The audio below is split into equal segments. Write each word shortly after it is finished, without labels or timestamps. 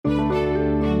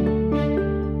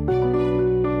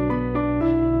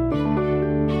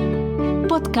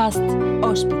podcast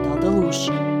Hospital da Luz,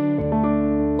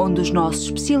 onde os nossos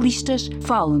especialistas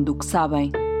falam do que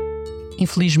sabem.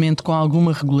 Infelizmente, com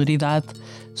alguma regularidade,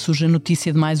 surge a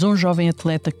notícia de mais um jovem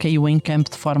atleta que caiu em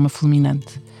campo de forma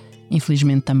fulminante.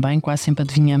 Infelizmente também, quase sempre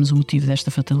adivinhamos o motivo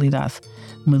desta fatalidade.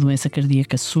 Uma doença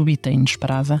cardíaca súbita e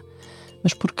inesperada.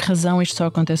 Mas por que razão isto só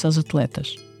acontece aos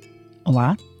atletas?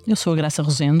 Olá, eu sou a Graça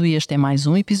Rosendo e este é mais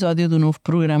um episódio do novo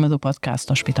programa do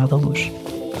podcast Hospital da Luz.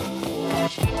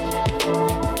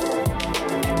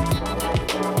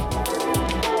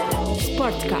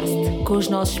 Sportcast, com os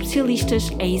nossos especialistas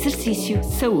em exercício,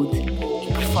 saúde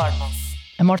e performance.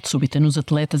 A morte súbita nos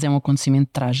atletas é um acontecimento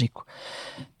trágico.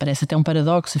 Parece até um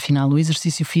paradoxo, afinal, o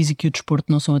exercício físico e o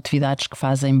desporto não são atividades que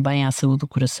fazem bem à saúde do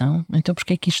coração. Então por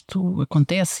que é que isto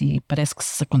acontece? E parece que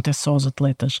se acontece só aos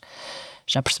atletas.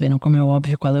 Já perceberam, como é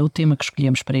óbvio, qual é o tema que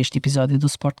escolhemos para este episódio do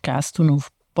Sportcast, o novo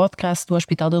podcast do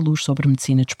Hospital da Luz sobre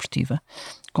medicina desportiva.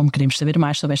 Como queremos saber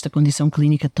mais sobre esta condição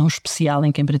clínica tão especial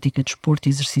em quem pratica desporto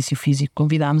e exercício físico,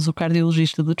 convidámos o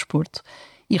cardiologista do desporto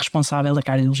e responsável da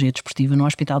cardiologia desportiva no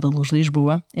Hospital da Luz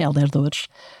Lisboa, Hélder Dores,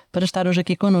 para estar hoje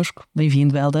aqui connosco.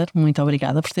 Bem-vindo, Hélder. Muito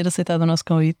obrigada por ter aceitado o nosso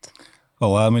convite.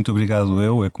 Olá, muito obrigado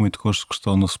eu. É com muito gosto que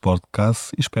estou no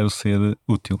Sportcast e espero ser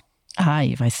útil.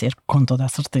 E vai ser, com toda a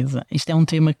certeza. Isto é um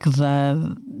tema que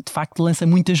de facto lança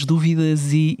muitas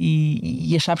dúvidas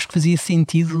e achámos que fazia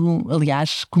sentido,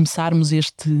 aliás, começarmos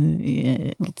este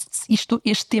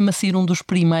tema ser um dos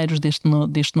primeiros deste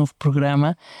novo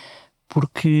programa,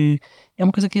 porque é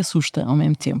uma coisa que assusta ao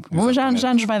mesmo tempo.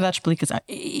 Já nos vai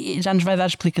dar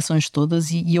explicações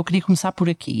todas e eu queria começar por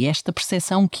aqui. Esta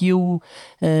percepção que eu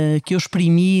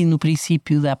exprimi no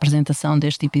princípio da apresentação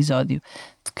deste episódio,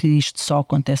 de que isto só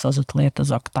acontece aos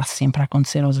atletas ou que está sempre a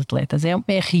acontecer aos atletas, é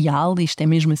real? Isto é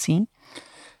mesmo assim?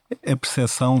 A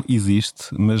percepção existe,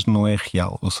 mas não é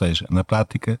real. Ou seja, na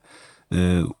prática,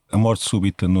 a morte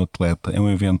súbita no atleta é um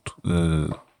evento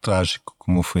trágico,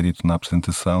 como foi dito na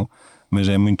apresentação, mas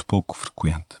é muito pouco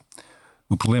frequente.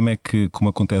 O problema é que, como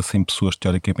acontece em pessoas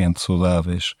teoricamente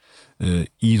saudáveis,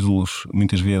 ídolos,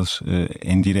 muitas vezes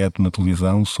em direto na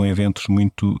televisão, são eventos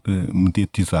muito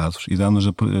mediatizados e dá-nos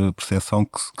a percepção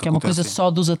que é uma coisa só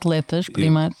dos atletas,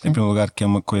 primeiro. Em primeiro lugar, que é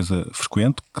uma coisa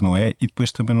frequente, que não é, e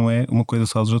depois também não é uma coisa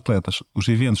só dos atletas. Os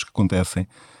eventos que acontecem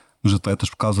nos atletas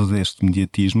por causa deste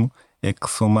mediatismo é que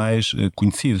são mais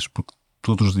conhecidos, porque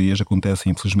todos os dias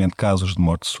acontecem, infelizmente, casos de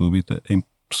morte súbita em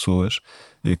pessoas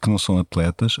que não são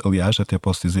atletas. Aliás, até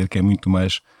posso dizer que é muito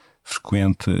mais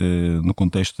frequente no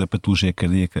contexto da patologia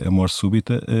cardíaca a morte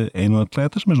súbita em não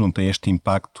atletas, mas não tem este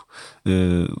impacto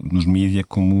nos mídias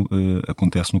como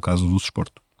acontece no caso do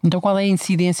desporto. Então qual é a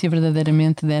incidência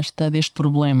verdadeiramente deste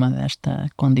problema, desta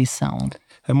condição?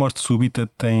 A morte súbita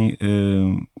tem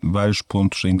vários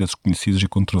pontos ainda desconhecidos e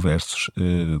controversos,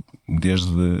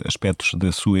 desde aspectos da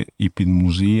sua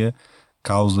epidemiologia,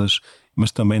 causas, mas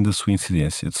também da sua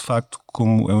incidência. De facto,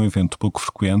 como é um evento pouco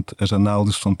frequente, as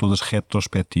análises são todas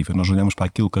retrospectivas. Nós olhamos para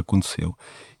aquilo que aconteceu.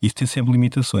 Isso tem sempre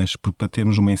limitações, porque para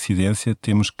termos uma incidência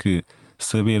temos que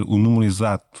saber o número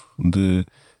exato de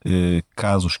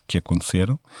casos que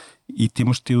aconteceram e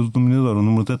temos que ter o denominador, o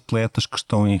número de atletas que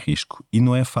estão em risco. E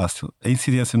não é fácil. A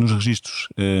incidência nos registros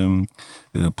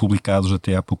publicados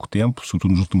até há pouco tempo,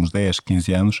 sobretudo nos últimos 10,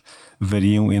 15 anos,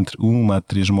 variam entre 1 a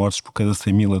 3 mortes por cada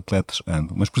 100 mil atletas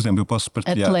ano. Mas, por exemplo, eu posso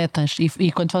partilhar... Atletas. E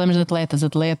quando falamos de atletas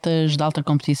de alta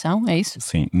competição, é isso?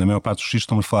 Sim. Na maior parte dos registros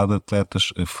estamos a falar de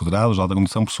atletas federados de alta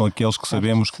competição, porque são aqueles que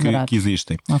sabemos que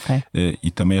existem. Okay.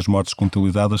 E também as mortes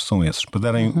contabilizadas são esses. Para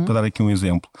dar aqui um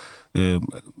exemplo,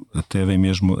 até bem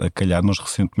mesmo a calhar, nós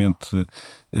recentemente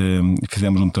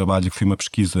fizemos um trabalho que foi uma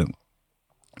pesquisa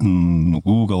no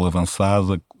Google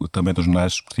avançada, também dos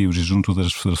jornais desportivos e junto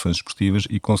das federações desportivas,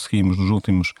 e conseguimos nos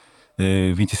últimos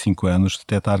 25 anos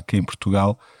detectar que em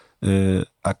Portugal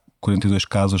há 42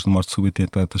 casos de morte súbita em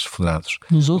atletas federados.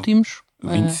 Nos últimos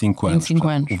 25 anos.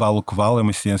 Portanto, vale o que vale, é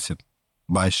uma incidência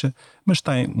baixa, mas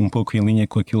está um pouco em linha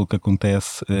com aquilo que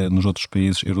acontece nos outros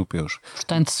países europeus.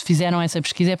 Portanto, se fizeram essa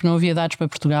pesquisa é porque não havia dados para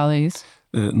Portugal, é isso?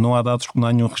 Não há dados porque não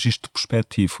há nenhum registro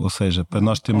prospectivo, ou seja, para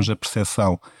nós termos a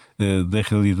percepção da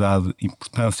realidade,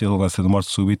 importância e relevância da morte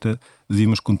súbita,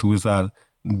 devíamos contabilizar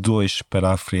 2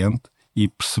 para a frente e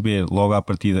perceber logo à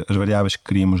partida as variáveis que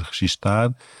queríamos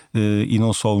registar e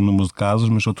não só o número de casos,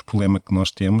 mas outro problema que nós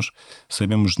temos,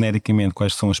 sabemos genericamente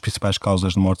quais são as principais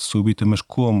causas de morte súbita, mas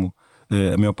como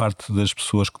a maior parte das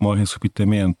pessoas que morrem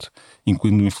subitamente,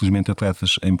 incluindo infelizmente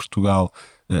atletas em Portugal,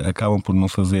 acabam por não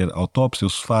fazer autópsia, ou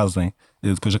se fazem,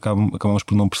 depois acabamos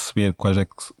por não perceber qual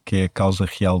que é a causa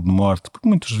real de morte, porque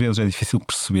muitas vezes é difícil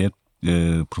perceber,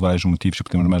 por vários motivos, e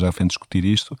podemos mais à frente discutir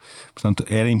isto. Portanto,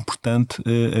 era importante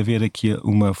haver aqui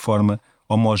uma forma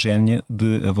homogénea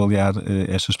de avaliar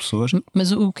estas pessoas.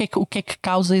 Mas o que é que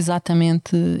causa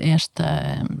exatamente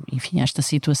esta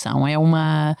situação?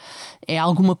 É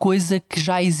alguma coisa que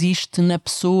já existe na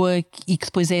pessoa e que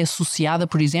depois é associada,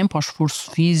 por exemplo, ao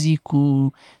esforço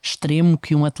físico extremo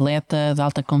que um atleta de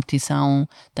alta competição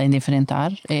tem de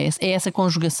enfrentar? É essa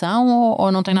conjugação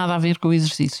ou não tem nada a ver com o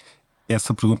exercício?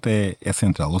 Essa pergunta é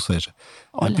central, ou seja,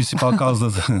 a principal causa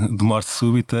de morte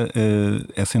súbita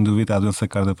é sem dúvida a doença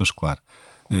cardiovascular.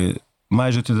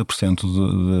 Mais de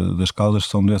 80% das causas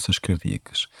são doenças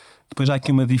cardíacas. Depois há aqui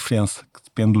uma diferença que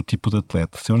depende do tipo de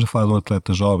atleta. Se vamos a falar de um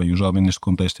atleta jovem, e o jovem neste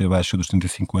contexto é abaixo dos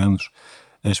 35 anos,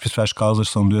 as principais causas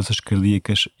são doenças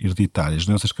cardíacas hereditárias,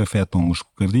 doenças que afetam o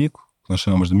músculo cardíaco, que nós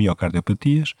chamamos de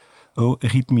miocardiopatias, ou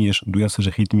arritmias, doenças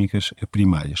arrítmicas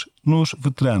primárias. Nos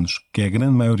veteranos, que é a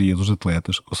grande maioria dos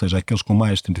atletas, ou seja, aqueles com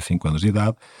mais de 35 anos de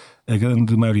idade, a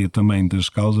grande maioria também das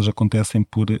causas acontecem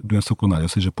por doença coronária, ou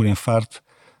seja, por infarto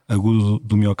agudo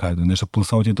do miocárdio. Nesta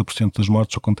população, 80% das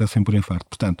mortes acontecem por infarto.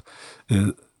 Portanto,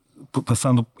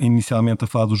 passando inicialmente a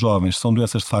falar dos jovens, são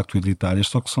doenças de facto hereditárias,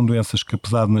 só que são doenças que,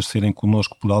 apesar de nascerem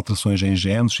connosco por alterações em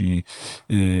genes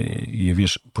e a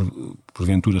vez,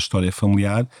 porventura, história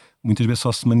familiar, muitas vezes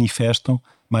só se manifestam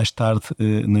mais tarde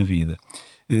na vida.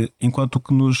 Enquanto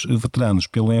que nos veteranos,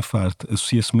 pelo infarto,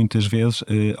 associa-se muitas vezes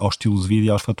ao estilo de vida e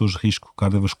aos fatores de risco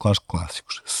cardiovasculares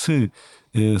clássicos. Se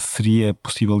seria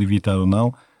possível evitar ou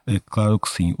não, claro que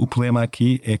sim. O problema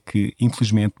aqui é que,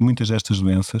 infelizmente, muitas destas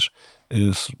doenças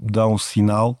dão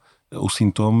sinal ou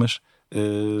sintomas.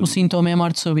 O sintoma é a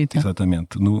morte súbita.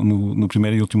 Exatamente. No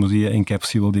primeiro e último dia em que é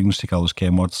possível diagnosticá-las, que é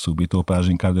a morte súbita ou a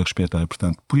paragem cardiorrespiratória.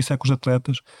 Portanto, por isso é que os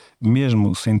atletas,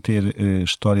 mesmo sem ter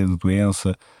história de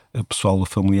doença pessoal ou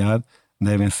familiar,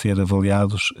 devem ser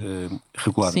avaliados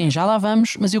regularmente. Sim, já lá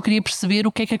vamos, mas eu queria perceber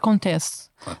o que é que acontece.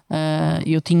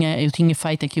 Eu tinha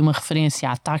feito aqui uma referência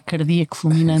a ataque cardíaco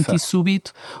fulminante e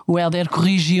súbito. O Hélder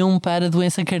corrigiu-me para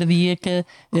doença cardíaca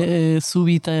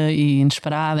súbita e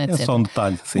inesperada, etc. É só um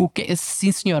detalhe, sim.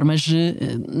 Sim, senhor, mas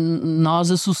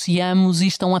nós associamos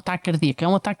isto a um ataque cardíaco. É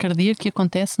um ataque cardíaco que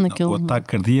acontece naquele... O ataque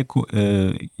cardíaco,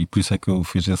 e por isso é que eu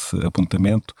fiz esse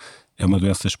apontamento, é uma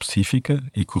doença específica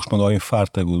e corresponde ao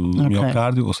infarto agudo do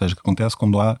miocárdio, ou seja, que acontece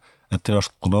quando há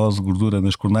aterosclerose, gordura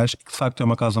nas coronárias, que de facto é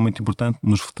uma causa muito importante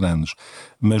nos veteranos.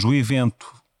 Mas o evento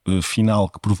final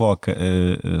que provoca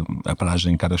a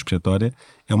paragem cardiorrespiratória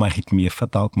é uma arritmia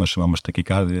fatal, que nós chamamos de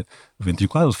taquicardia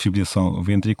ventricular ou de fibrilação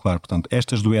ventricular. Portanto,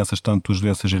 estas doenças, tanto as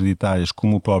doenças hereditárias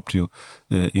como o próprio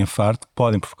infarto,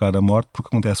 podem provocar a morte porque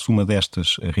acontece uma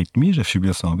destas arritmias, a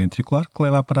fibrilação ventricular, que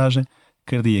leva à paragem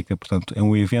cardíaca. Portanto, é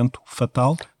um evento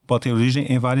fatal, pode ter origem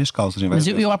em várias causas. Mas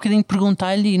eu há bocadinho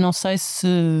perguntei-lhe e não sei se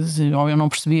ou eu não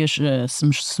percebi,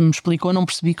 se me explicou, não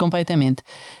percebi completamente.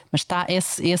 Mas está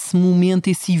esse momento,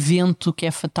 esse evento que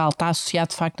é fatal, está associado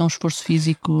de facto a um esforço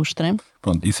físico extremo?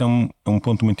 Pronto, isso é um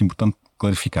ponto muito importante de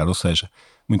clarificar, ou seja,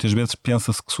 muitas vezes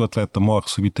pensa-se que se o atleta morre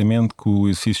subitamente, que o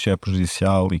exercício é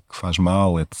prejudicial e que faz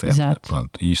mal, etc. Exato.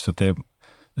 Pronto, e isto até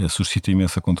suscita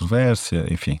imensa controvérsia,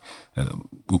 enfim,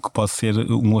 o que pode ser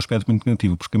um aspecto muito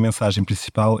negativo, porque a mensagem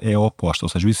principal é a oposta, ou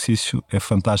seja, o exercício é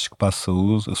fantástico para a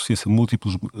saúde, associa-se a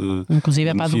múltiplos inclusive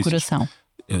é para a do coração.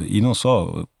 E não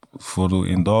só, foro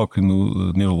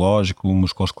endócrino, neurológico,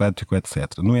 musculoesquelético,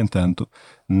 etc. No entanto,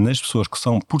 nas pessoas que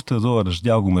são portadoras de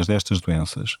algumas destas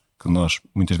doenças, que nós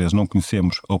muitas vezes não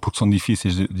conhecemos, ou porque são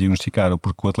difíceis de diagnosticar, ou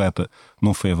porque o atleta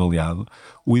não foi avaliado,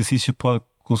 o exercício pode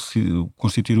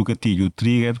constituir o gatilho, o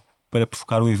trigger para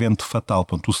provocar o evento fatal.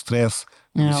 Portanto, o stress,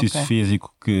 o exercício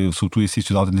físico, que, sobretudo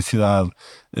exercício de alta intensidade,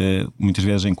 muitas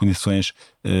vezes em condições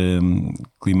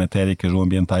climatéricas ou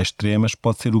ambientais extremas,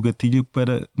 pode ser o gatilho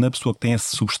para, na pessoa que tem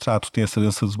esse substrato, tem essa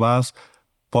doença de base,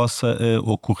 possa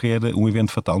ocorrer um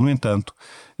evento fatal. No entanto,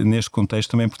 neste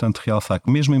contexto também é importante realçar que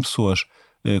mesmo em pessoas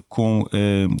com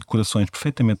corações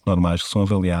perfeitamente normais, que são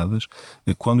avaliadas,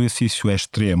 quando o exercício é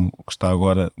extremo, o que está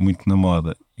agora muito na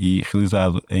moda, e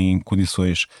realizado em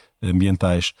condições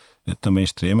ambientais também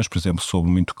extremas, por exemplo, sob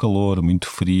muito calor, muito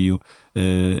frio,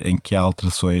 em que há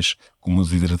alterações como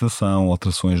desidratação,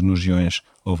 alterações nos iões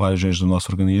ou vários genes do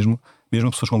nosso organismo, mesmo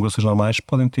pessoas com corações normais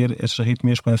podem ter estas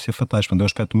arritmias que podem ser fatais. Portanto, é um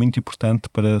aspecto muito importante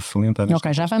para salientar.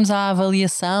 Ok, já vamos à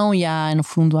avaliação e no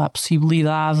fundo, à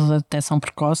possibilidade da detecção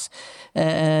precoce,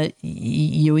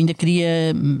 e eu ainda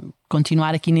queria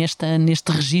continuar aqui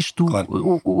neste registro,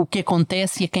 claro. O que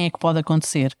acontece e a quem é que pode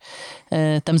acontecer.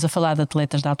 Estamos a falar de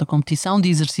atletas de alta competição, de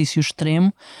exercício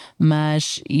extremo,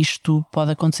 mas isto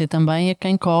pode acontecer também a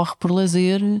quem corre por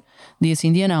lazer, dia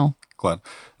sim, dia não. Claro.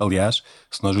 Aliás,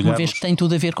 se nós olharmos... Uma vez que tem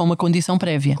tudo a ver com uma condição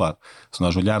prévia. Claro. Se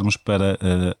nós olharmos para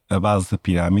a base da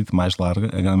pirâmide mais larga,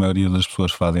 a grande maioria das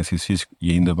pessoas fazem exercício físico, e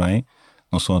ainda bem,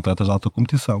 não são atletas de alta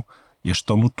competição. Estes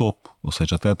estão no topo, ou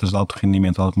seja, atletas de alto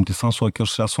rendimento, de alta competição, são aqueles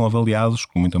que já são avaliados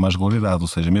com muita mais regularidade, ou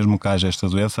seja, mesmo que haja esta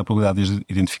doença, a probabilidade de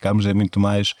identificarmos é muito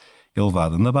mais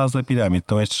elevada. Na base da pirâmide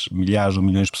estão estes milhares ou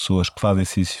milhões de pessoas que fazem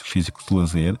exercício físico de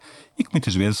lazer e que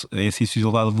muitas vezes é exercício de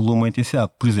elevado volume ou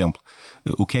intensidade. Por exemplo,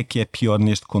 o que é pior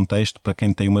neste contexto para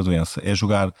quem tem uma doença? É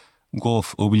jogar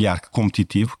golfe ou bilhar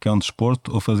competitivo, que é um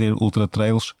desporto, ou fazer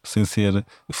ultra-trails sem ser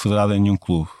federado em nenhum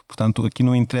clube. Portanto, aqui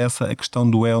não interessa a questão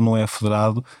do é ou não é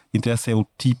federado, interessa é o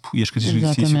tipo e as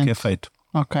características de exercício que é feito.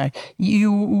 Ok. E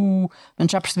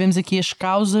já percebemos aqui as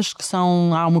causas, que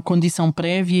são, há uma condição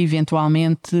prévia,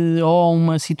 eventualmente, ou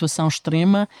uma situação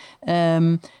extrema.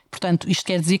 Portanto, isto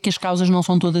quer dizer que as causas não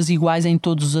são todas iguais em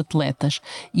todos os atletas.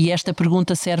 E esta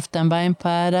pergunta serve também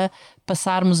para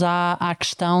passarmos à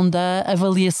questão da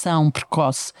avaliação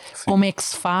precoce. Sim. Como é que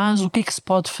se faz? O que é que se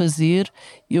pode fazer?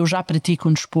 Eu já pratico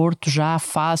um desporto, já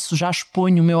faço, já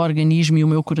exponho o meu organismo e o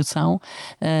meu coração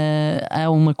a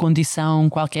uma condição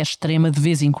qualquer extrema de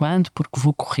vez em quando, porque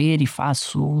vou correr e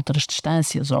faço outras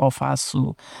distâncias, ou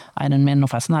faço Ironman, não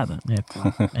faço nada.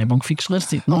 É bom que fique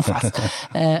esclarecido, não faço.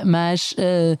 Mas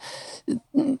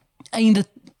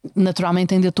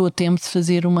naturalmente ainda estou a tempo de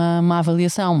fazer uma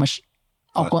avaliação, mas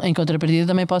claro, em contrapartida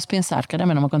também posso pensar,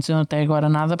 caramba, não me aconteceu até agora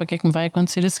nada, para que é que me vai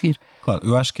acontecer a seguir? Claro,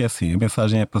 eu acho que é assim, a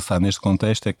mensagem é passar neste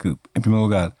contexto é que, em primeiro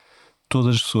lugar,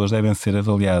 todas as pessoas devem ser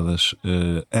avaliadas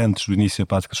antes do início da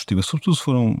prática desportiva, sobretudo se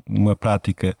for uma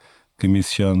prática que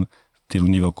mencione ter um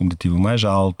nível competitivo mais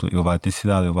alto, elevada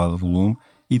intensidade, elevado volume,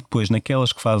 e depois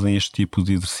naquelas que fazem este tipo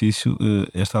de exercício,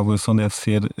 esta avaliação deve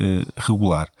ser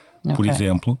regular. Okay. Por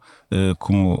exemplo,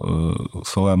 como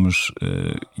falamos,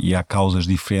 e há causas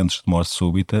diferentes de morte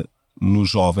súbita, nos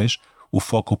jovens, o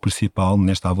foco principal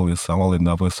nesta avaliação, além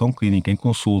da avaliação clínica em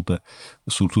consulta,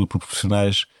 sobretudo por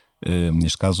profissionais,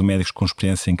 neste caso médicos com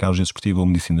experiência em causa desportiva ou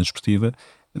medicina desportiva,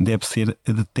 deve ser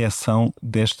a detecção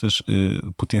destas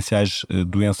potenciais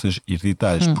doenças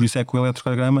hereditárias. Por isso é que o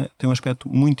eletrocardiograma tem um aspecto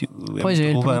muito relevante. Pois, eu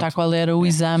ia perguntar qual era o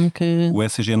exame que... O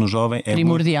ECG no jovem é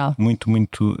primordial. Muito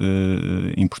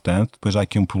importante. Depois há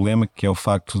aqui um problema, que é o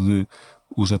facto de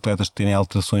os atletas terem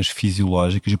alterações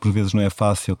fisiológicas e por vezes não é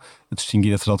fácil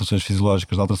distinguir essas alterações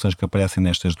fisiológicas das alterações que aparecem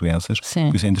nestas doenças. Sim.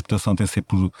 Por isso a interpretação tem de ser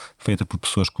feita por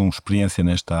pessoas com experiência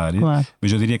nesta área. Claro.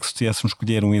 Mas eu diria que se tivéssemos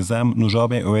escolher um exame, no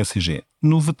jovem é o ECG.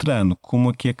 No veterano, como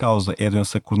aqui a causa é a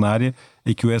doença coronária,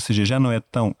 aqui o ECG já não é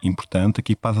tão importante,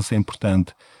 aqui passa a ser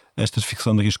importante a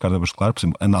estratificação de risco cardiovascular, por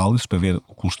exemplo, análises para ver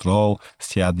o colesterol,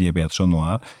 se há diabetes ou não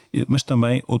há, mas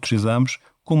também outros exames,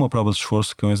 como a prova de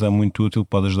esforço, que é um exame muito útil,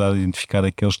 pode ajudar a identificar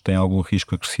aqueles que têm algum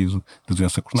risco acrescido de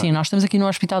doença coronária. Sim, nós estamos aqui no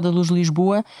Hospital da Luz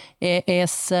Lisboa,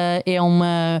 essa é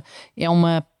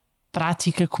uma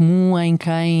prática comum em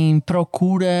quem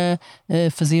procura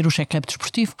fazer o check-up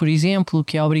desportivo, por exemplo,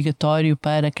 que é obrigatório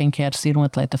para quem quer ser um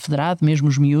atleta federado, mesmo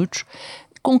os miúdos.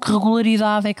 Com que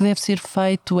regularidade é que deve ser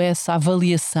feito essa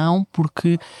avaliação?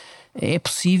 Porque é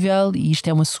possível, e isto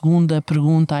é uma segunda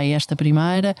pergunta a esta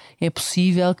primeira, é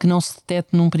possível que não se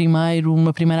detecte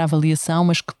numa primeira avaliação,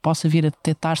 mas que possa vir a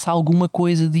detectar-se alguma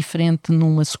coisa diferente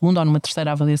numa segunda ou numa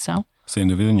terceira avaliação? Sem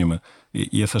dúvida nenhuma.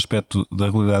 E esse aspecto da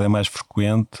regularidade é mais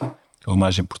frequente, ou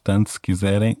mais importante, se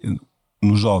quiserem,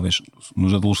 nos jovens,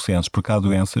 nos adolescentes, porque há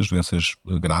doenças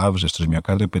graves, estas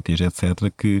miocardiopatias,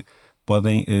 etc., que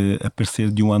podem aparecer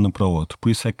de um ano para o outro. Por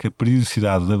isso é que a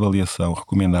periodicidade da avaliação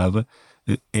recomendada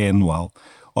é anual.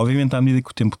 Obviamente, à medida que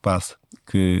o tempo passa,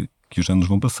 que os anos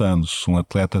vão passando, se um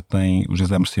atleta tem os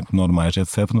exames sempre normais,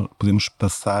 etc., podemos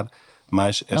passar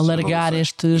mais alargar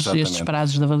estes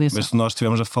prazos de avaliação. Mas se nós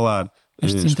estivermos a falar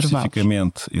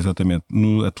especificamente, exatamente,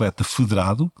 no atleta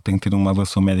federado, que tem que ter uma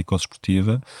avaliação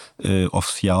médico-desportiva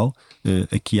oficial,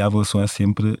 aqui a avaliação é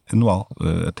sempre anual,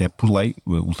 até por lei,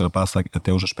 ultrapassa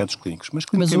até os aspectos clínicos.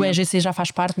 Mas o EGC já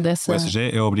faz parte dessa... O ECG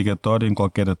é obrigatório em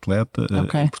qualquer atleta.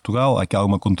 Okay. Em Portugal há aqui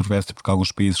alguma controvérsia porque há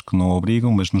alguns países que não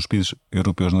obrigam, mas nos países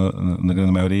europeus, na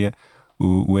grande maioria,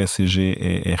 o ECG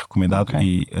é recomendado.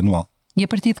 Okay. E anual. E a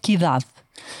partir de que idade?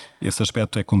 Esse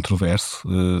aspecto é controverso,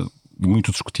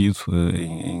 muito discutido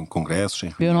em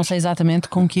congressos. Eu não sei exatamente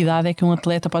com que idade é que um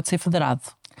atleta pode ser federado.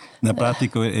 Na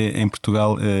prática, em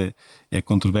Portugal, é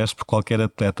controverso porque qualquer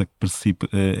atleta que participe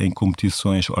em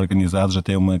competições organizadas,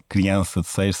 até uma criança de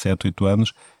 6, 7, 8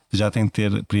 anos, já tem que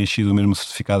ter preenchido o mesmo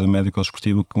certificado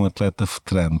médico-desportivo que um atleta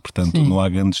veterano. Portanto, sim, não há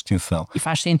grande distinção. E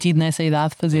faz sentido nessa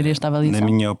idade fazer esta avaliação? Na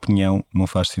minha opinião, não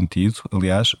faz sentido.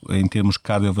 Aliás, em termos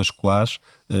cardiovasculares,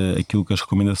 aquilo que as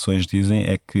recomendações dizem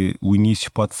é que o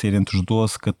início pode ser entre os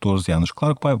 12 e 14 anos.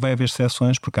 Claro que vai haver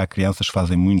exceções, porque há crianças que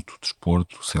fazem muito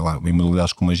desporto, sei lá, em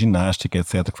modalidades como a ginástica,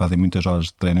 etc., que fazem muitas horas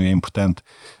de treino e é importante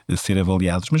ser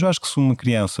avaliados. Mas eu acho que se uma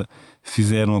criança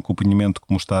fizer um acompanhamento,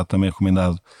 como está também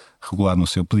recomendado, regular no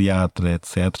seu pediatra,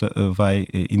 etc., vai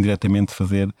indiretamente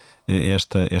fazer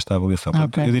esta avaliação.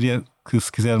 Okay. Eu diria que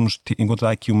se quisermos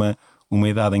encontrar aqui uma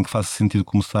idade em que faça sentido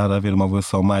começar a haver uma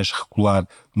avaliação mais regular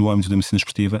no âmbito da medicina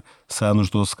desportiva, será nos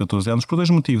 12, 14 anos, por dois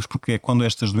motivos. Porque é quando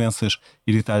estas doenças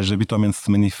hereditárias habitualmente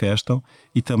se manifestam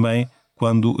e também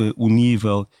quando o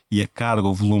nível e a carga,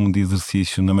 o volume de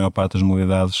exercício na maior parte das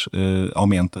modalidades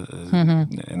aumenta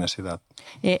nesta idade.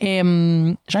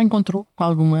 Já encontrou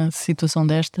alguma situação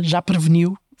desta? Já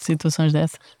preveniu situações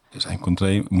dessas? Já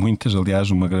encontrei muitas, aliás,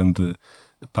 uma grande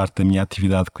parte da minha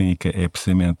atividade clínica é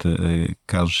precisamente a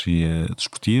cardiologia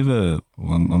desportiva,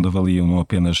 onde avaliam não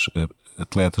apenas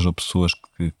atletas ou pessoas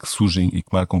que surgem e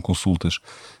que marcam consultas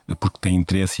porque têm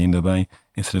interesse, e ainda bem,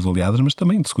 em ser avaliadas, mas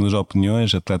também de segundas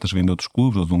opiniões, atletas vêm de outros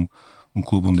clubes ou de um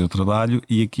clube onde eu trabalho,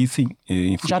 e aqui sim,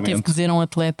 infelizmente... Já teve que dizer a um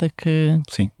atleta que...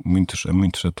 Sim, muitos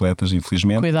atletas,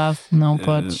 infelizmente. Cuidado, não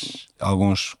podes...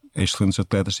 Alguns excelentes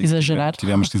atletas exagerar.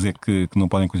 Tivemos de dizer que não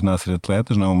podem continuar a ser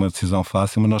atletas, não é uma decisão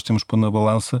fácil, mas nós temos de pôr na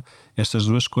balança estas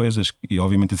duas coisas, e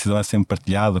obviamente a decisão é sempre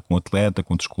partilhada com o atleta,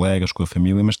 com outros colegas, com a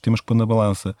família, mas temos que pôr na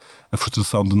balança a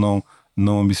frustração de não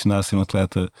ambicionar ser um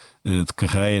atleta de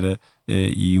carreira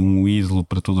e um ídolo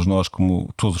para todos nós, como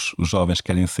todos os jovens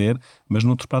querem ser, mas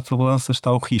no outro prato da balança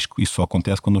está o risco. Isso só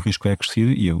acontece quando o risco é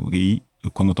acrescido, e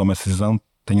quando eu tomo essa decisão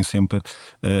tenho sempre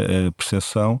a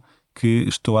percepção que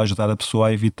estou a ajudar a pessoa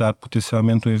a evitar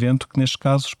potencialmente um evento que nestes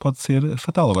casos pode ser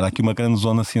fatal. Agora há aqui uma grande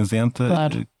zona cinzenta,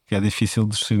 claro, que é difícil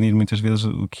discernir muitas vezes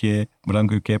o que é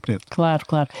branco e o que é preto. Claro.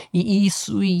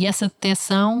 E essa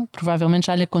detecção provavelmente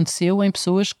já lhe aconteceu em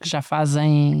pessoas que já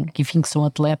fazem, que são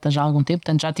atletas há algum tempo,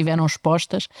 portanto já tiveram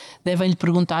expostas, devem-lhe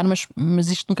perguntar, mas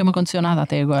isto nunca me aconteceu nada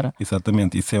até agora.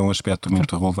 Exatamente, isso é um aspecto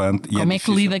muito relevante. Como é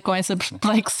que lida com essa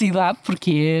perplexidade?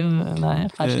 Porque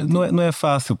não é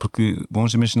fácil, porque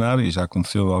vamos imaginar, e já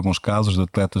aconteceu alguns casos de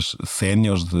atletas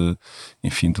séniores de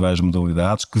várias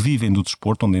modalidades que vivem do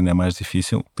desporto, onde ainda é mais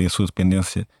difícil, tem a sua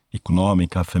dependência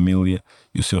económica, a família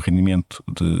e o seu rendimento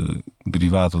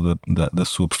derivado da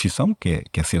sua profissão, que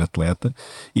é ser atleta,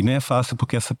 e não é fácil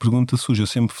porque essa pergunta surge. Eu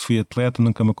sempre fui atleta,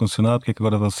 nunca me aconteceu nada, porque é que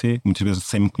agora você, muitas vezes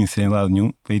sem me conhecer em lado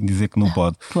nenhum, vem dizer que não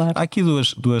pode. Claro. Há aqui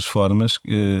duas formas,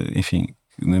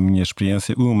 na minha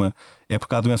experiência. Uma é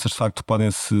porque há doenças de facto que podem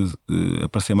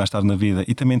aparecer mais tarde na vida,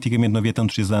 e também antigamente não havia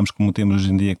tantos exames como temos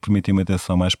hoje em dia que permitem uma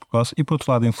detecção mais precoce, e por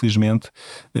outro lado, infelizmente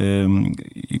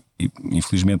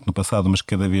no passado, mas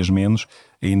cada vez menos,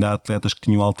 ainda há atletas que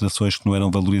tinham alterações que não eram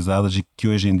valorizadas e que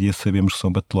hoje em dia sabemos que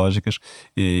são patológicas,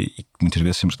 e que muitas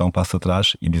vezes temos que dar um passo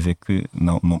atrás e dizer que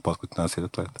não pode continuar a ser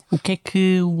atleta. O que é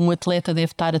que um atleta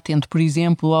deve estar atento, por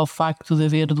exemplo, ao facto de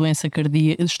haver doença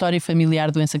cardíaca, história familiar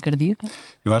de doença cardíaca?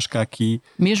 Eu acho que há aqui...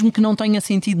 Mesmo que não tenha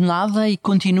sentido nada e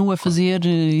continue a fazer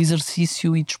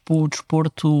exercício e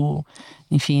desporto,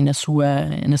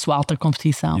 na sua alta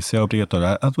competição. Isso é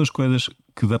obrigatório. Há duas coisas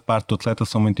que da parte do atleta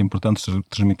são muito importantes de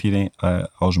transmitirem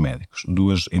aos médicos.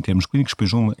 Duas em termos clínicos,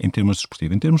 depois uma em termos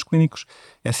desportivos. Em termos clínicos,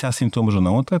 é se há sintomas ou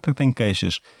não. Um atleta que tem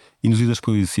queixas induzidas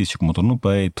pelo exercício, como dor no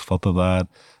peito, falta de ar,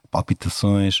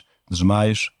 palpitações,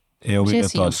 desmaios, é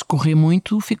obrigatório. Assim, se correr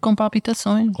muito, fica com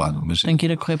palpitações. Claro, mas tem que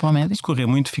ir a correr para o médico. Se correr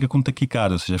muito, fica com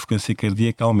taquicardia, ou seja, a frequência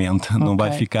cardíaca aumenta. Okay. Não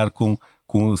vai ficar com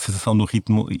a sensação do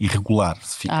ritmo irregular.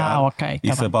 Se ficar,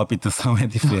 isso, a palpitação é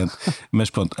diferente.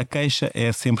 Mas pronto, a queixa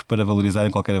é sempre para valorizar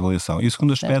em qualquer avaliação. E o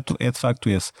segundo aspecto é de facto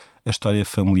esse, a história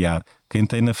familiar. Quem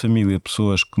tem na família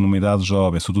pessoas que numa idade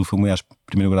jovem, sobretudo familiares de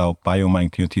primeiro grau, pai ou mãe,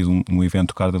 que tenham tido um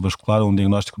evento cardiovascular ou um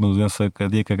diagnóstico de uma doença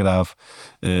cardíaca grave,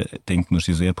 tem que nos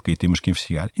dizer, porque aí temos que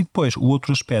investigar. E depois, o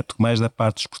outro aspecto, mais da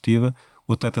parte desportiva,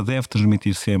 o atleta deve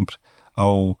transmitir sempre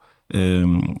ao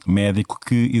médico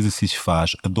que exercício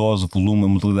faz, a dose, o volume, a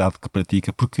modalidade que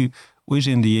pratica, porque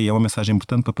hoje em dia, e é uma mensagem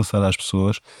importante para passar às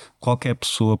pessoas, qualquer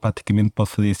pessoa praticamente pode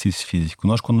fazer exercício físico.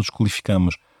 Nós, quando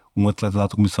desqualificamos um atleta da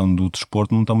alta competição do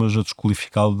desporto, não estamos a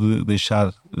desqualificá-lo de deixar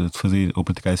de fazer ou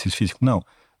praticar exercício físico. Não.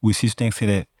 O exercício tem que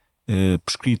ser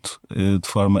prescrito de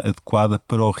forma adequada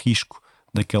para o risco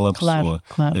daquela pessoa.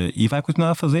 Claro. E vai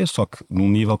continuar a fazer, só que num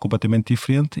nível completamente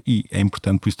diferente, e é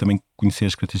importante por isso também conhecer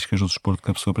as características do desporto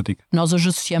que a pessoa pratica. Nós hoje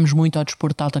associamos muito ao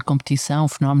desporto de alta competição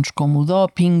fenómenos como o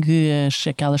doping,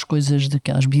 aquelas coisas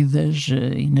daquelas bebidas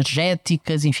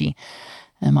energéticas, enfim.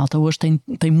 A malta hoje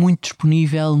tem muito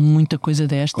disponível, muita coisa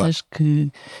destas,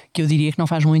 claro, que eu diria que não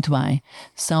faz muito bem.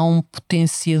 São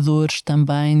potenciadores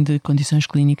também de condições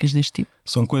clínicas deste tipo?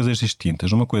 São coisas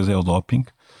distintas. Uma coisa é o doping,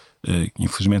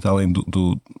 Infelizmente, além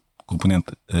do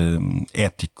componente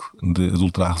ético de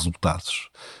adulterar resultados,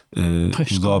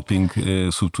 o doping,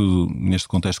 sobretudo neste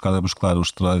contexto cardiovascular, os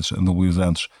esteroides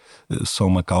anabolizantes são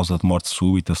uma causa de morte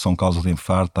súbita, são causa de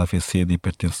infarto, de AVC, de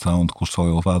hipertensão, de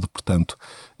colesterol elevado. Portanto,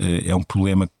 é um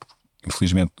problema que,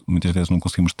 infelizmente, muitas vezes não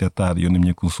conseguimos detectar, e eu na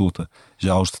minha consulta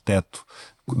já os deteto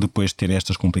depois de ter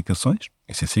estas complicações,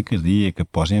 insuficiência cardíaca,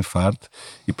 pós-infarto,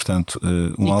 e portanto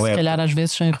alerta. Se calhar às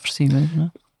vezes são irreversíveis, não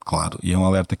é? Claro, e é um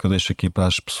alerta que eu deixo aqui para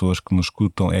as pessoas que nos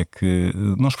escutam, é que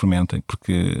não experimentem,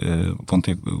 porque vão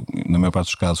ter, na maior parte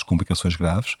dos casos, complicações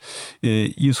graves.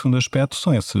 E o segundo aspecto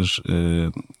são esses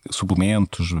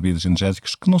suplementos, bebidas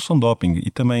energéticas, que não são doping e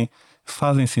também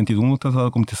fazem sentido. Um atleta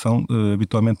da competição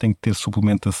habitualmente tem que ter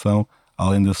suplementação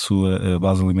além da sua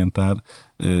base alimentar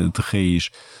de raiz.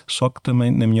 Só que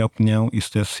também, na minha opinião,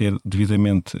 isso deve ser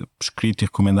devidamente prescrito e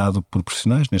recomendado por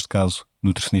profissionais, neste caso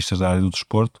nutricionistas da área do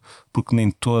desporto, porque nem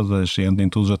toda a gente, nem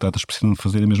todos os atletas precisam de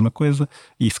fazer a mesma coisa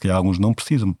e se calhar alguns não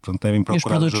precisam, portanto devem procurar. E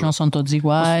os produtos não são todos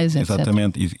iguais, etc.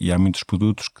 Exatamente, e há muitos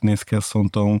produtos que nem sequer são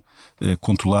tão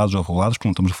controlados ou regulados, porque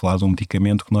não estamos a falar de um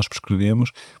medicamento que nós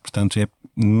prescrevemos. Portanto,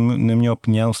 na minha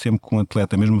opinião, sempre que um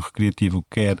atleta, mesmo recreativo,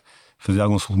 quer fazer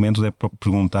algum suplemento, é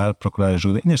perguntar, procurar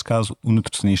ajuda. E neste caso, o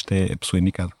nutricionista é a pessoa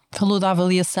indicada. Falou da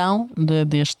avaliação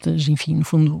destes, enfim, no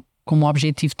fundo, como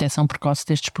objetivo de detecção precoce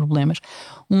destes problemas.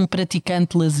 Um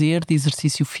praticante de lazer, de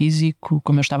exercício físico,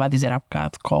 como eu estava a dizer há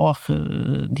bocado, corre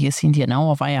dia sim, dia não,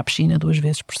 ou vai à piscina 2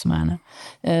 vezes por semana.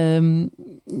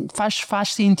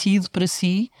 Faz sentido para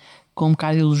si, como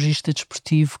cardiologista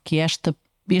desportivo, que este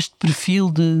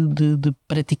perfil de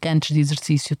praticantes de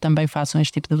exercício também façam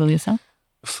este tipo de avaliação?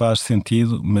 Faz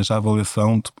sentido, mas a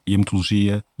avaliação e a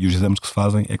metodologia e os exames que se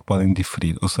fazem é que podem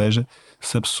diferir. Ou seja,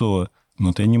 se a pessoa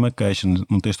não tem nenhuma queixa,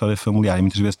 não tem história familiar e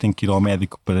muitas vezes tem que ir ao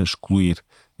médico para excluir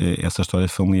essa história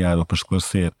familiar ou para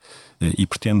esclarecer e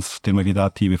pretende ter uma vida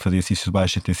ativa e fazer exercícios de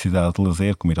baixa intensidade de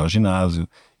lazer, como ir ao ginásio,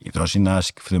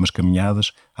 hidroginástica, fazer umas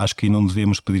caminhadas, acho que aí não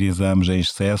devemos pedir exames em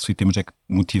excesso e temos é que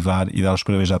motivar e dar os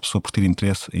parabéns à pessoa por ter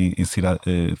interesse em ser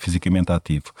fisicamente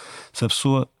ativo. Se a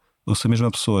pessoa ou se a mesma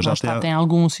pessoa já tem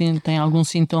algum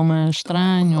sintoma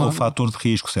estranho, ou fator de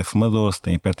risco, se é fumador, se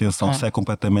tem hipertensão, se é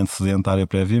completamente sedentário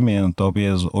previamente,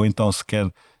 obeso, ou então se quer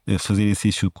fazer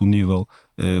exercício com nível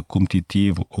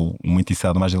competitivo ou uma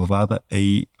intensidade mais elevada,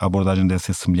 aí a abordagem deve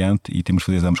ser semelhante e temos que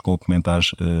fazer exames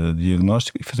complementares de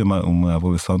diagnóstico e fazer uma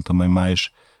avaliação também mais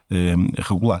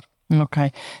regular.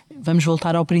 Ok. Vamos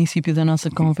voltar ao princípio da nossa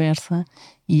conversa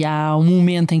e há um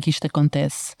momento em que isto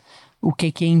acontece. O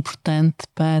que é importante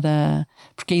para...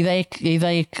 Porque a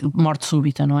ideia é que morte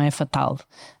súbita não é fatal.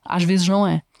 Às vezes não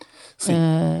é.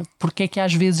 Porque é que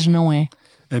às vezes não é?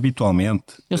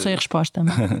 Habitualmente... Eu sei a resposta,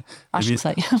 mas acho que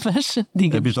sei, mas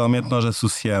diga. Habitualmente nós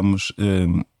associamos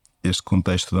este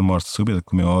contexto da morte súbita,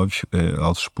 como é óbvio,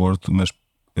 ao desporto, mas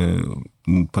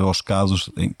para os casos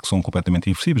em que são completamente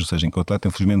irreversíveis, ou seja, em que o atleta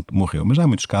infelizmente morreu. Mas há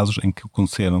muitos casos em que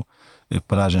aconteceram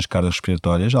paragens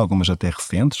cardiorrespiratórias, algumas até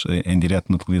recentes, em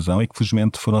direto na televisão, e que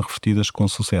felizmente foram revertidas com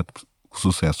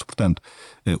sucesso. Portanto,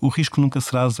 o risco nunca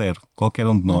será zero. Qualquer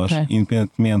um de nós,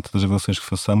 independentemente das avaliações que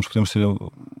façamos, podemos ter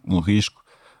um risco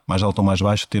mais alto ou mais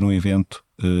baixo de ter um evento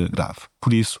grave.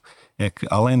 Por isso é que,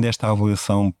 além desta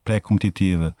avaliação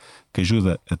pré-competitiva que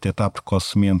ajuda a detectar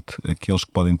precocemente aqueles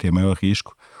que podem ter maior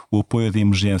risco, o apoio de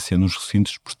emergência nos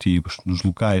recintos desportivos, nos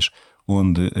locais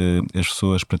onde as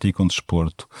pessoas praticam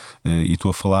desporto, e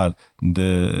estou a falar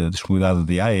da disponibilidade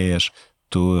de AES,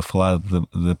 estou a falar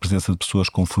da presença de pessoas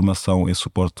com formação em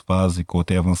suporte básico ou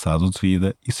até avançado de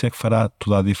vida, isso é que fará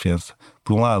toda a diferença.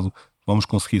 Por um lado, vamos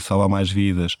conseguir salvar mais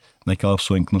vidas naquela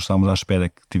pessoa em que não estamos à espera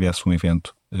que tivesse um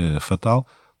evento fatal.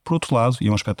 Por outro lado, e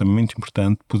é um aspecto muito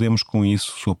importante, podemos com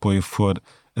isso, se o apoio for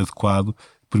adequado,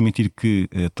 permitir que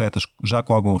atletas já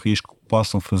com algum risco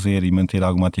possam fazer e manter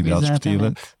alguma atividade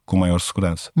desportiva com maior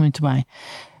segurança. Muito bem.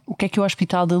 O que é que o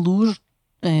Hospital da Luz,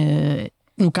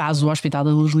 no caso o Hospital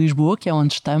da Luz Lisboa, que é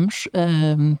onde estamos,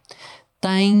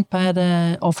 tem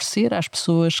para oferecer às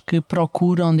pessoas que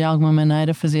procuram de alguma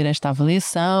maneira fazer esta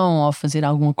avaliação ou fazer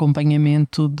algum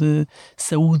acompanhamento de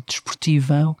saúde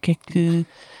desportiva? O que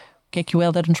é que o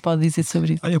Hélder nos pode dizer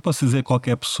sobre isso? Eu posso dizer que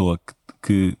qualquer pessoa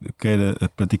que queira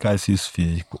praticar exercício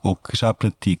físico ou que já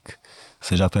pratique,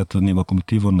 seja atleta de nível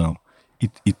competitivo ou não,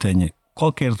 e tenha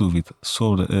qualquer dúvida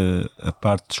sobre a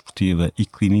parte desportiva e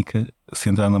clínica, se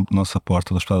entrar na nossa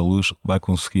porta do Hospital da Luz, vai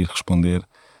conseguir responder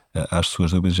às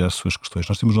suas dúvidas e às suas questões.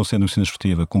 Nós temos um Centro de Medicina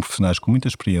Desportiva com profissionais com muita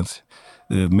experiência,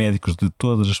 médicos de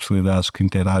todas as especialidades que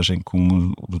interagem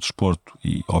com o desporto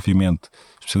e, obviamente,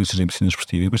 especialistas em medicina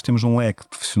desportiva. E depois temos um leque de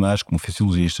profissionais como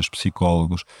fisiologistas,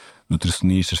 psicólogos,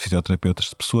 nutricionistas, fisioterapeutas,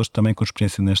 de pessoas também com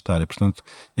experiência nesta área. Portanto,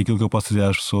 aquilo que eu posso dizer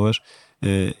às pessoas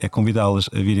é convidá-las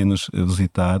a virem-nos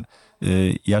visitar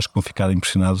e acho que vão ficar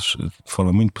impressionados de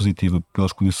forma muito positiva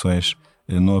pelas condições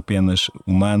não apenas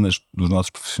humanas dos nossos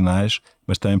profissionais,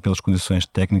 mas também pelas condições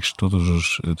técnicas de todos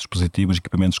os dispositivos e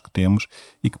equipamentos que temos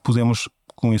e que podemos,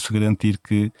 com isso, garantir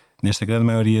que, nesta grande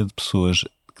maioria de pessoas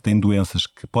que têm doenças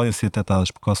que podem ser detectadas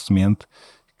precocemente,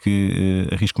 que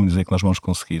arrisco-me dizer que nós vamos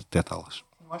conseguir detectá-las.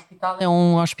 O hospital é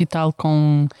um hospital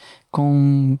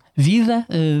com vida,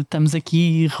 estamos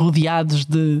aqui rodeados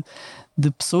de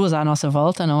pessoas à nossa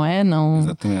volta, não é?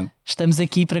 Exatamente. Estamos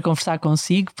aqui para conversar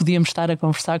consigo, podíamos estar a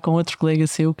conversar com outro colega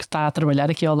seu que está a trabalhar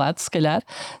aqui ao lado, se calhar,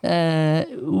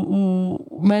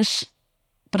 mas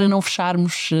para não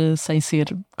fecharmos sem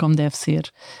ser como deve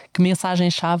ser, que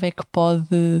mensagem-chave é que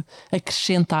pode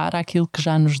acrescentar àquilo que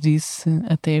já nos disse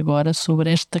até agora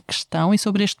sobre esta questão e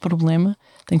sobre este problema?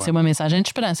 Tem que ser uma mensagem de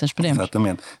esperança, esperemos.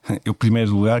 Exatamente. Eu, em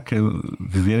primeiro lugar, quero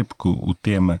dizer, porque o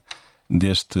tema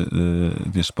deste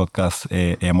podcast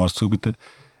é a morte súbita,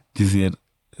 dizer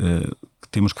que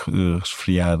temos que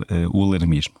resfriar o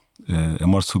alarmismo. A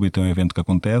morte súbita é um evento que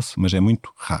acontece, mas é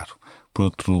muito raro. Por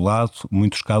outro lado,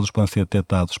 muitos casos podem ser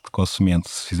detectados precocemente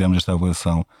se fizermos esta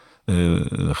avaliação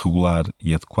regular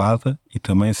e adequada e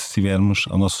também se tivermos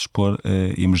ao nosso dispor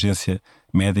emergência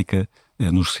médica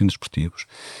nos recintos desportivos.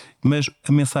 Mas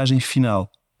a mensagem final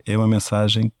é uma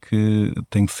mensagem que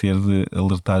tem que ser de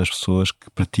alertar as pessoas que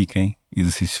pratiquem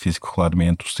exercício físico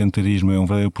regularmente. O sedentarismo é um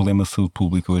verdadeiro problema de saúde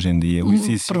pública hoje em dia. O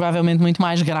exercício, provavelmente muito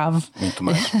mais grave. Muito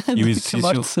mais. E o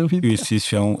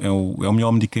exercício é o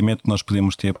melhor medicamento que nós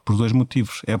podemos ter por dois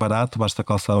motivos. É barato, basta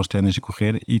calçar os ténis e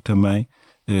correr, e também,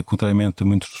 contrariamente a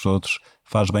muitos dos outros,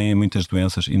 faz bem a muitas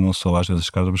doenças e não só às vezes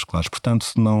cardiovasculares. Portanto,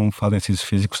 se não fazem exercício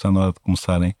físico, está na hora de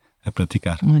começarem a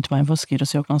praticar. Muito bem, vou seguir o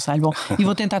seu conselho. Bom, e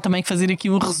vou tentar também fazer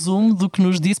aqui um resumo do que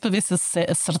nos disse para ver se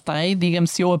acertei, diga-me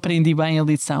se eu aprendi bem a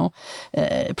lição.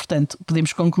 Portanto,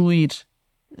 podemos concluir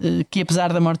que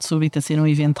apesar da morte súbita ser um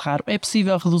evento raro, é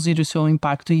possível reduzir o seu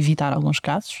impacto e evitar alguns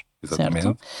casos. Exatamente.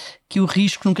 Certo? Que o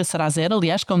risco nunca será zero,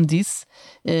 aliás, como disse,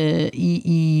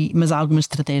 mas há algumas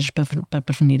estratégias para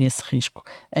prevenir esse risco.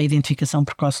 A identificação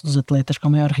precoce dos atletas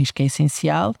com maior risco é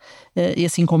essencial, e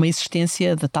assim como a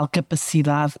existência da tal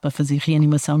capacidade para fazer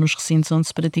reanimação nos recintos onde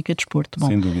se pratica desporto. Bom,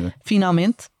 sem dúvida.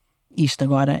 Finalmente, isto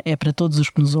agora é para todos os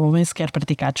que nos ouvem, se quer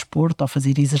praticar desporto ou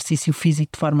fazer exercício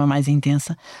físico de forma mais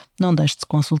intensa, não deixe de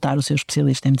consultar o seu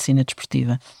especialista em medicina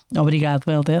desportiva. Obrigado,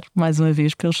 Hélder, mais uma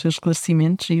vez pelos seus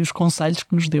esclarecimentos, e os conselhos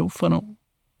que nos deu foram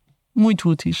muito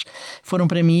úteis. Foram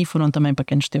para mim e foram também para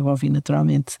quem nos esteve a ouvir,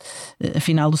 naturalmente.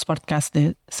 Afinal, o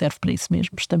Sportcast serve para isso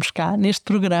mesmo. Estamos cá neste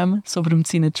programa sobre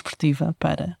medicina desportiva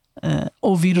para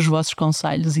ouvir os vossos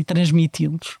conselhos e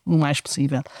transmiti-los o mais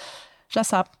possível. Já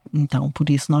sabe, então por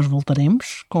isso nós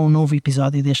voltaremos com um novo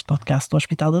episódio deste podcast do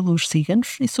Hospital da Luz.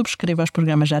 Siga-nos e subscreva os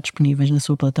programas já disponíveis na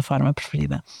sua plataforma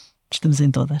preferida. Estamos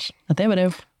em todas. Até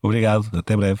breve. Obrigado,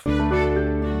 até breve.